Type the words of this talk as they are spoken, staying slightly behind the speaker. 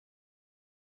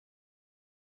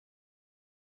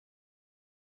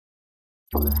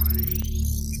The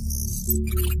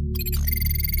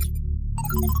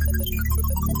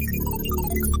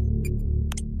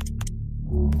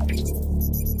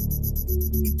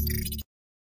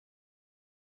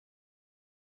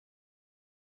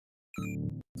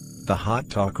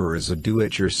HoTTalker is a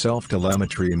do-it-yourself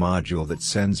telemetry module that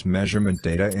sends measurement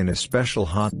data in a special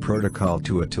HoTT protocol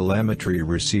to a telemetry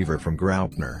receiver from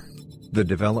Graupner. The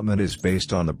development is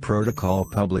based on the protocol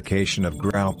publication of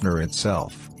Graupner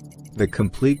itself. The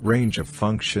complete range of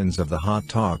functions of the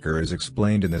HoTTalker is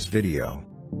explained in this video.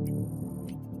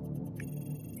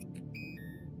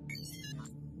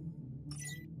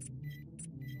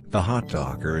 The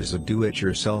HoTTalker is a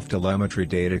do-it-yourself telemetry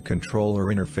data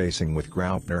controller interfacing with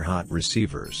Graupner HoTT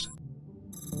receivers.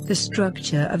 The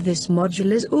structure of this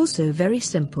module is also very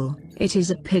simple. It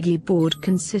is a PIGY board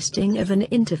consisting of an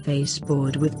interface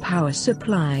board with power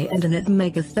supply and an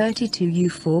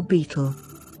ATmega32U4 Beetle.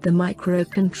 The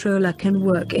microcontroller can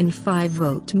work in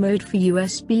 5V mode for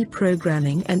USB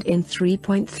programming and in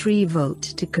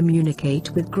 3.3V to communicate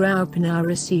with Graupner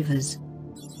receivers.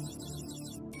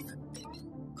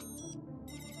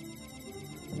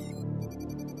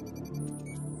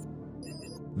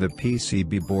 The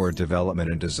PCB board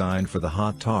development and design for the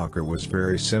HoTTalker was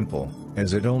very simple,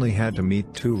 as it only had to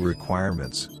meet two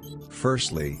requirements.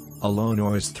 Firstly, a low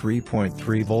noise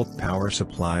 3.3V power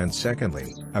supply, and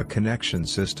secondly, a connection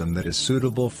system that is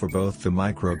suitable for both the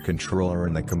microcontroller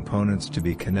and the components to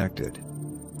be connected.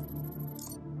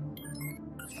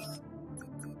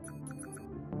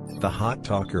 The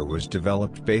HoTTalker was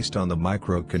developed based on the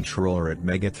microcontroller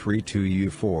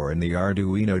ATmega32U4 in the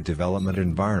Arduino development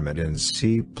environment in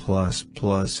C++ and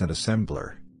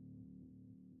assembler.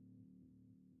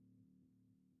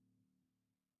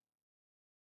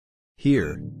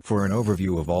 Here, for an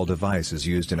overview of all devices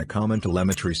used in a common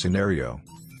telemetry scenario.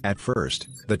 At first,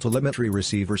 the telemetry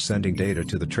receiver sending data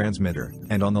to the transmitter,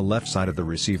 and on the left side of the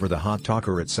receiver the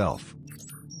HoTTalker itself.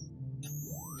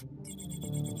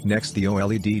 Next, the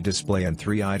OLED display and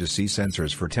 3 I2C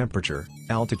sensors for temperature,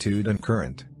 altitude and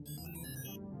current.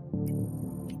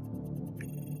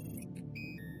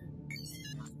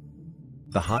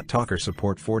 The HoTTalker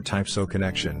support 4 types of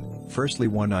connection. Firstly,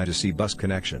 1 I2C bus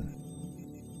connection.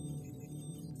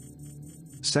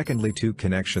 Secondly, 2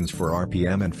 connections for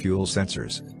RPM and fuel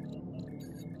sensors.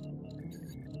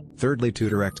 Thirdly, 2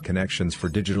 direct connections for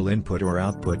digital input or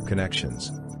output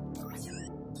connections.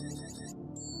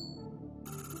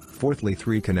 Fourthly,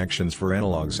 3 connections for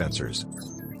analog sensors.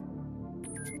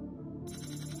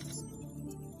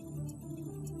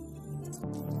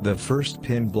 The first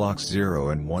pin blocks 0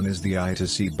 and 1 is the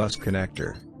I2C bus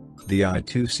connector. The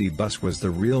I2C bus was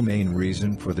the real main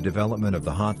reason for the development of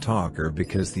the HoTTalker,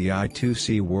 because the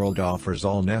I2C world offers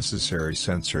all necessary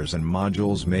sensors and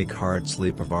modules make hard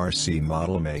sleep of RC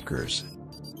model makers.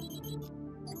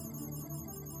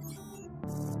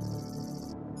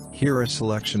 Here are a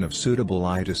selection of suitable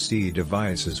I2C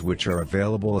devices which are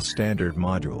available as standard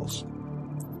modules.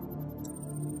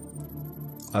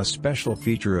 A special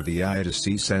feature of the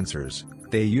I2C sensors,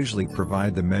 they usually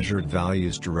provide the measured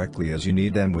values directly as you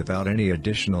need them without any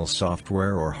additional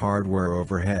software or hardware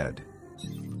overhead.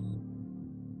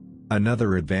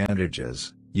 Another advantage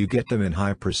is, you get them in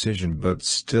high precision but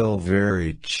still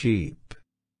very cheap.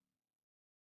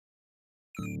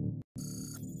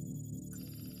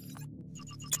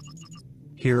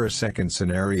 Here a second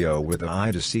scenario with an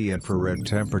I2C infrared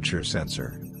temperature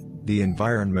sensor. The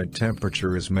environment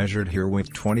temperature is measured here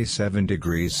with 27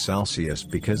 degrees Celsius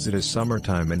because it is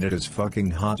summertime and it is fucking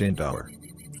hot indoor.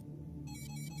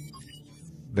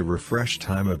 The refresh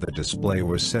time of the display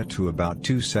was set to about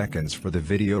 2 seconds for the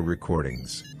video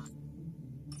recordings.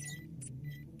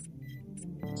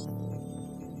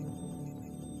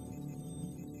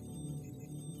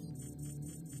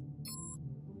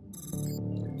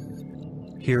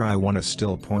 Here I want to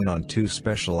still point on 2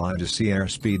 special I2C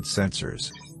airspeed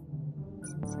sensors.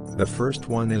 The first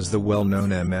one is the well-known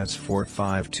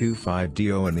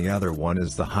MS4525DO and the other one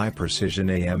is the high-precision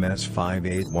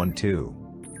AMS5812.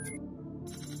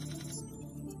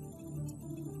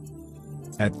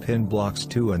 At pin blocks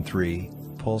 2 and 3,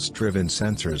 pulse-driven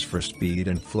sensors for speed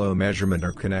and flow measurement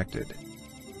are connected.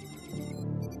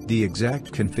 The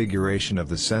exact configuration of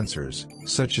the sensors,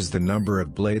 such as the number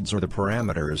of blades or the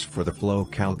parameters for the flow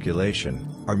calculation,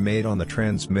 are made on the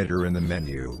transmitter in the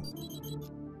menu.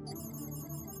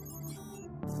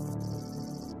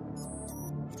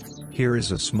 Here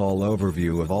is a small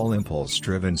overview of all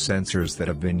impulse-driven sensors that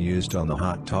have been used on the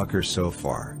HoTTalker so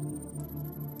far.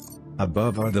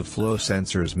 Above are the flow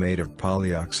sensors made of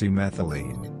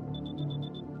polyoxymethylene.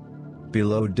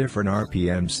 Below, different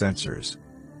RPM sensors.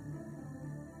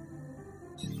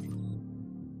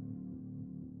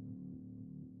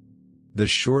 The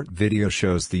short video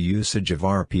shows the usage of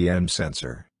RPM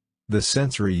sensor. The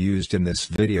sensor used in this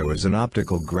video is an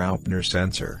optical Graupner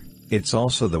sensor. It's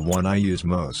also the one I use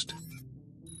most.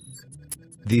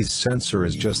 This sensor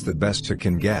is just the best it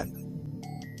can get.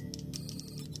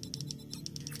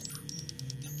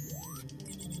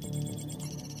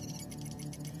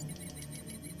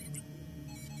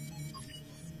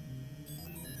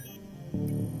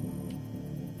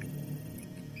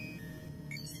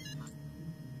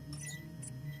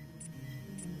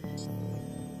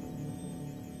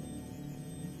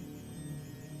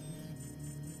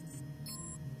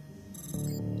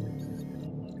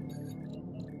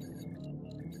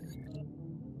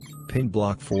 Pin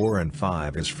block 4 and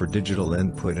 5 is for digital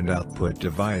input and output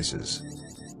devices.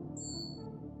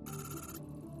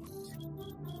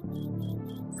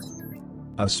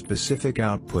 A specific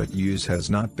output use has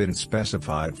not been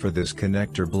specified for this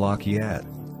connector block yet.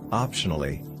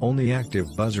 Optionally, only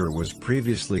active buzzer was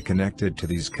previously connected to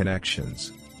these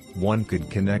connections. One could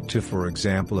connect to, for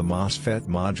example, a MOSFET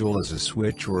module as a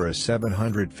switch or a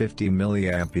 750 mA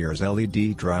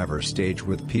LED driver stage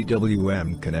with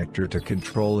PWM connector to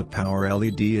control a power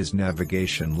LED as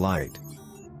navigation light.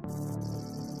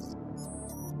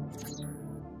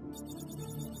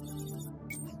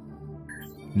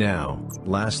 Now,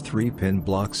 last 3-pin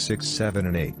blocks 6, 7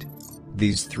 and 8.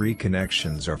 These 3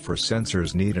 connections are for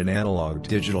sensors need an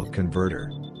analog-digital converter.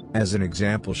 As an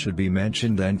example should be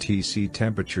mentioned NTC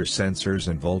temperature sensors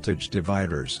and voltage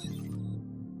dividers.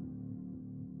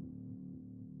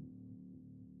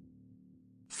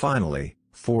 Finally,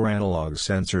 4 analog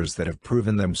sensors that have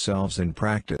proven themselves in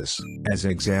practice, as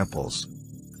examples.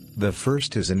 The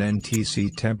first is an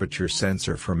NTC temperature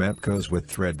sensor from EPCOs with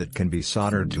thread that can be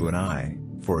soldered to an eye,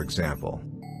 for example.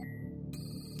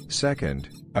 Second,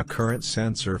 a current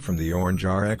sensor from the Orange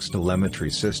RX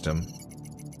telemetry system.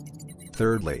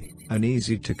 Thirdly, an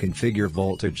easy-to-configure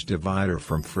voltage divider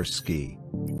from FRSKY.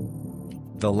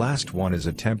 The last one is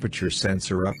a temperature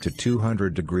sensor up to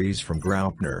 200 degrees from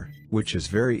Graupner, which is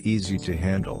very easy to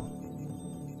handle.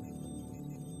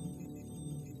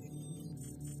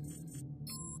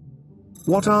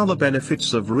 What are the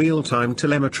benefits of real-time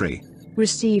telemetry?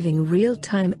 Receiving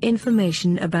real-time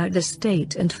information about the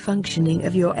state and functioning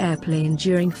of your airplane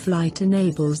during flight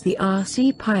enables the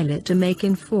RC pilot to make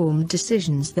informed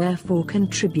decisions, therefore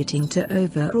contributing to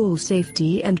overall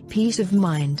safety and peace of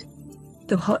mind.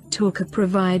 The HoTTalker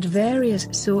provide various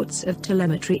sorts of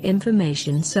telemetry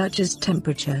information such as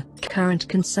temperature, current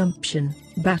consumption,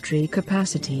 battery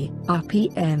capacity,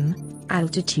 RPM,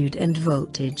 altitude and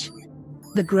voltage.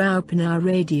 The Graupner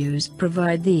radios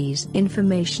provide these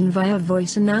information via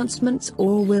voice announcements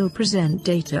or will present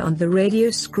data on the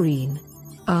radio screen.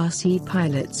 RC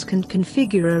pilots can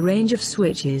configure a range of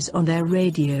switches on their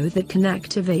radio that can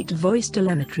activate voice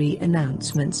telemetry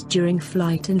announcements during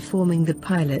flight, informing the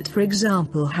pilot, for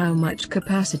example, how much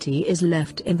capacity is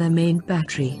left in their main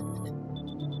battery.